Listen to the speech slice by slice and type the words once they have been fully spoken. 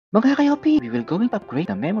Mga ka-Yopi, we will going to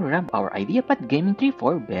upgrade the memory RAM of our Ideapad Gaming 3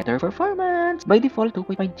 for better performance. By default,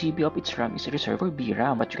 2.5 GB of its RAM is reserved for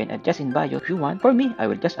VRAM, but you can adjust in BIOS if you want. For me,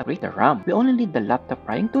 I will just upgrade the RAM. We only need the laptop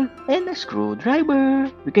prying tool and a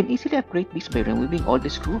screwdriver. We can easily upgrade this by removing all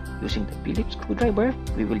the screw using the Phillips screwdriver.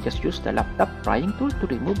 We will just use the laptop prying tool to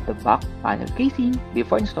remove the back panel casing.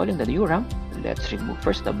 Before installing the new RAM, let's remove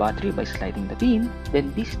first the battery by sliding the pin.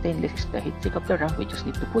 Then this stainless is the heatsink of the RAM. We just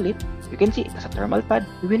need to pull it. You can see it has a thermal pad.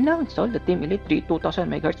 We will now install the Team Elite 3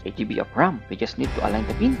 2000MHz 8GB of RAM. We just need to align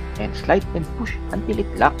the pin and slide and push until it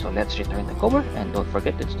locks. So let's return the cover and don't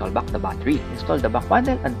forget to install back the battery. Install the back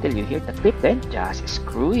panel until you hear the clip, then just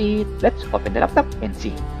screw it. Let's open the laptop and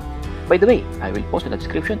see. By the way, I will post in the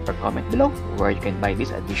description or comment below where you can buy this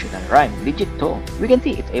additional RAM. Legit to. We can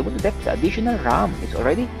see it's able to detect the additional RAM. It's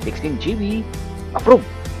already 16GB. Approved.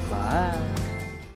 Bye.